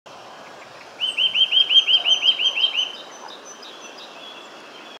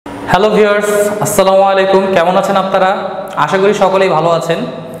Hello viewers, আসসালামু আলাইকুম। কেমন আছেন আপনারা? আশা করি সকলেই ভালো আছেন।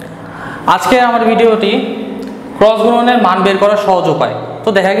 আজকে আমার ভিডিওটি ক্রস গুণনের মান বের করার সহজ উপায়। তো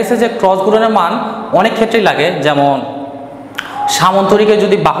দেখা গেছে যে ক্রস গুণনের মান অনেক ক্ষেত্রেই লাগে, যেমন সামান্তরিকে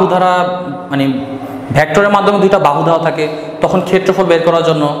যদি বাহু দ্বারা মানে ভেক্টরের মাধ্যমে দুইটা বাহু দেওয়া থাকে তখন ক্ষেত্রফল বের করার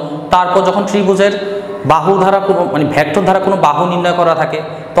জন্য, তারপর যখন ত্রিভুজের বাহু দ্বারা কোনো মানে ভেক্টর দ্বারা কোনো বাহু নির্ণয় করা থাকে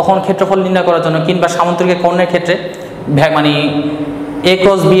তখন ক্ষেত্রফল নির্ণয় করার জন্য, কিংবা সামান্তরিকের কর্ণের ক্ষেত্রে মানে এ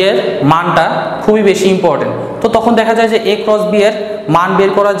ক্রস বি এর মানটা খুবই বেশি ইম্পর্টেন্ট। তো তখন দেখা যায় যে এ ক্রস বি এর মান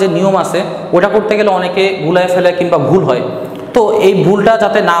বের করার যে নিয়ম আছে ওটা করতে গেলে অনেকে গুলায় ফেলে কিংবা ভুল হয়। তো এই ভুলটা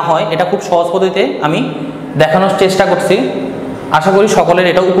যাতে না হয় এটা খুব সহজ পদ্ধতিতে আমি দেখানোর চেষ্টা করছি। আশা করি সকলের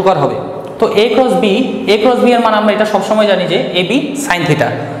এটা উপকার হবে। তো এ ক্রস বি এর মান আমরা এটা সবসময় জানি যে এ বি সাইন থিটা।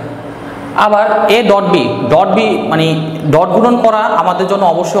 আবার এ ডট বি মানে ডট গুণন করা আমাদের জন্য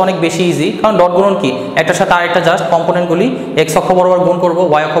অবশ্যই অনেক বেশি ইজি, কারণ ডট গুণন কি একটার সাথে আরেকটা জাস্ট কম্পোনেন্টগুলি এক্স অক্ষ বরাবর গুণ করব,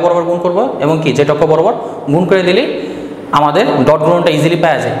 ওয়াই অক্ষ বরাবর গুণ করব এবং কি জেড অক্ষ বরাবর গুণ করে দিলেই আমাদের ডট গুণনটা ইজিলি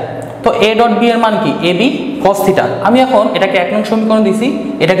পাওয়া যায়। তো এ ডট বি এর মান কি এ বি কস থিটা। আমি এখন এটাকে 1 নং সমীকরণ দিছি,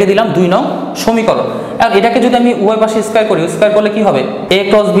 এটাকে দিলাম 2 নং সমীকরণ। আর এটাকে যদি আমি উভয় পাশে স্কয়ার করি, স্কয়ার করলে কি হবে এ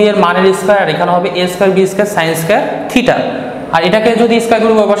ক্রস বি এর মানের স্কয়ার, আর এখানে হবে এ square B square sine square theta. আর এটাকে যদি স্কয়ার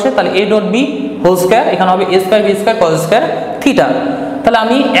করি উভয় পাশে তাহলে A dot B whole square, এখানে হবে এ স্কয়ার বি স্কয়ার কস স্কয়ার থিটা। তাহলে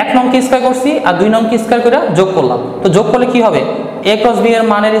আমি 1 নংকে স্কয়ার করছি আর 2 নংকে স্কয়ার করে যোগ করলাম। তো যোগ করলে কি হবে এ ক্রস বি এর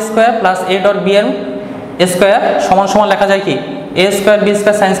মানের square plus A dot B এর স্কয়ার সমান সমান লেখা যায় কি এ square B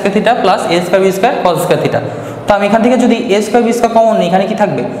square sine square theta plus এ স্কয়ার বি স্কয়ার কস স্কয়ার থিটা। তো আমি এখান থেকে যদি এ স্কয়ার বি স্কয়ার কমন নিই, এখানে কি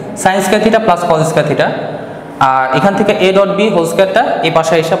থাকবে sine square theta plus cos square theta. আর এখান থেকে এ ডট বি হোল স্কয়ারটা এই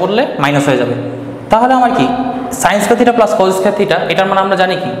পাশে এসে পড়লে মাইনাস হয়ে যাবে। তাহলে আমার কি sine square theta plus cos square theta, এটার মান আমরা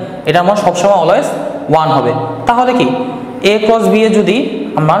জানি কি এটার মান সবসময় অলওয়েজ 1 হবে। তাহলে কি এ ক্রস বি এ যদি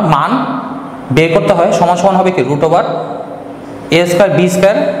আমার মান বের করতে হয় সমান সমান হবে কি root over a square B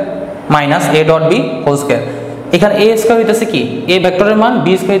square minus A dot B whole square. এখানে এ স্কয়ার হইতেছে কি এ ভেক্টরের মান,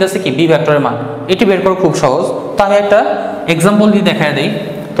 বি স্কয়ার হইতেছে কি বি ভেক্টরের মান। এটি বের করা খুব সহজ। তো আমি একটা এক্সাম্পল দিয়ে দেখায় দেই।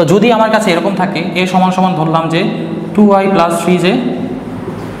 তো যদি আমার কাছে এরকম থাকে এ সমান সমান ধরলাম যে 2i plus 3j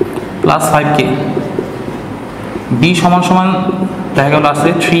plus 5k, B সমান সমান দেখা গেল আছে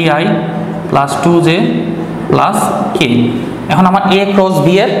 3i plus 2j plus k। এখন আমার এ ক্রস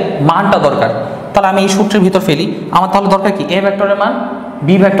বি এর মানটা দরকার, তাহলে আমি এই সূত্রের ভিতর ফেলি। আমার তাহলে দরকার কি এ ভেক্টরের মান,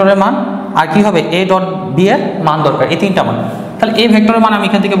 বি ভেক্টরের মান, আর কি হবে এ ডট বি এর মান দরকার, এই তিনটা মান। তাহলে এ ভেক্টরের মান আমি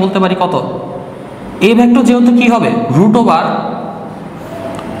এখান থেকে বলতে পারি কত, এ ভেক্টর যেহেতু কি হবে root over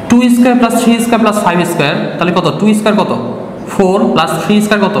 2 square plus 3 square plus 5 square, তাহলে কত 2 স্কয়ার কত 4 প্লাস 3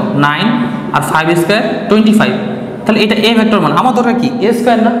 স্কয়ার কত 9 আর 5 স্কয়ার 25। তাহলে এটা এ ভেক্টর মান। আমার দরকার কি এ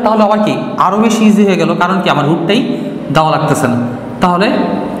স্কয়ার না, তাহলে আবার কি আরও বেশি ইজি হয়ে গেল, কারণ কি আমার রুটটাই দেওয়া লাগতেছে না। তাহলে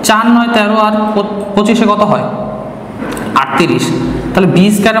 4 9 13 আর 25 কত হয় 38। তাহলে বি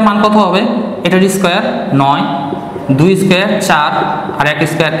স্কয়ারের মান কত হবে, এটার স্কয়ার 9, 2 স্কয়ার 4 আর 1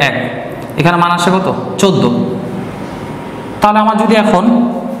 স্কয়ার 1, এখানে মান আসে কত 14। তাহলে আমার যদি এখন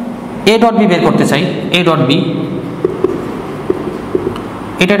এ ডট বি বের করতে চাই, এ ডট বি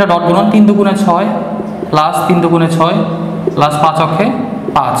এটা একটা ডট গুণন 3 দুগুণে 6 প্লাস 3 দুগুণে 6 প্লাস 5 অক্ষে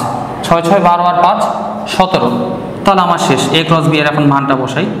 5, 6 6 12 আর 5 17। তাহলে আমার শেষ এ ক্রস বি এর এখন মানটা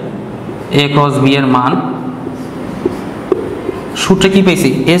বসাই। এ ক্রস বি এর মান সূত্রে কি পেয়েছি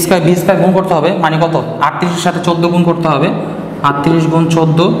এ স্কয়ার বি স্কয়ার গুণ করতে হবে, মানে কত 38 এর সাথে 14 গুণ করতে হবে, 38 গুণ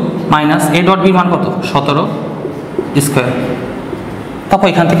 14 মাইনাস এ ডট বি মান কত 17 স্কয়ার। তারপর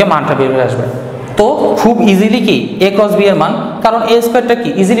এখান থেকে মানটা বের হয়ে আসবে। তো খুব ইজিলি কি এ ক্রস বি এর মান, কারণ এ স্কয়ারটা কি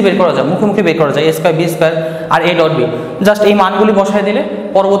ইজিলি বের করা যায়, মুখে মুখে বের করা যায় এ square B square R A dot B. Just এই মানগুলি বসায় দিলে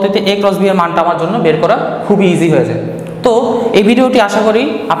পরবর্তীতে এ ক্রস বি এর মানটা আমার জন্য বের করা খুবই ইজি হয়ে যায়। তো এই ভিডিওটি আশা করি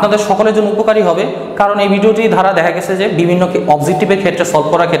আপনাদের সকলের জন্য উপকারী হবে, কারণ এই ভিডিওটি দ্বারা দেখা গেছে যে বিভিন্ন অবজেক্টিভের ক্ষেত্রে সলভ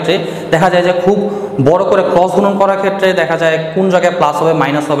করার ক্ষেত্রে দেখা যায় যে খুব বড় করে ক্রস গুণন করার ক্ষেত্রে দেখা যায় কোন জায়গায় প্লাস হবে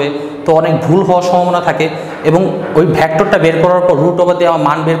মাইনাস হবে, তো অনেক ভুল হওয়ার সম্ভাবনা থাকে এবং ওই ভেক্টরটা বের করার পর রুট ওভার দিয়ে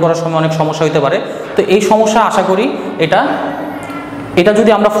মান বের করার সময় অনেক সমস্যা হতে পারে। তো এই সমস্যা আশা করি এটা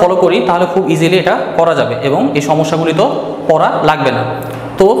যদি আমরা ফলো করি তাহলে খুব ইজিলি এটা করা যাবে এবং এই সমস্যাগুলি তো পড়া লাগবে না।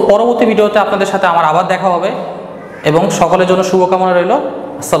 তো পরবর্তী ভিডিওতে আপনাদের সাথে আমার আবার দেখা হবে এবং সকলের জন্য শুভকামনা রইল।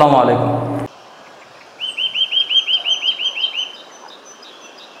 আসসালামু আলাইকুম।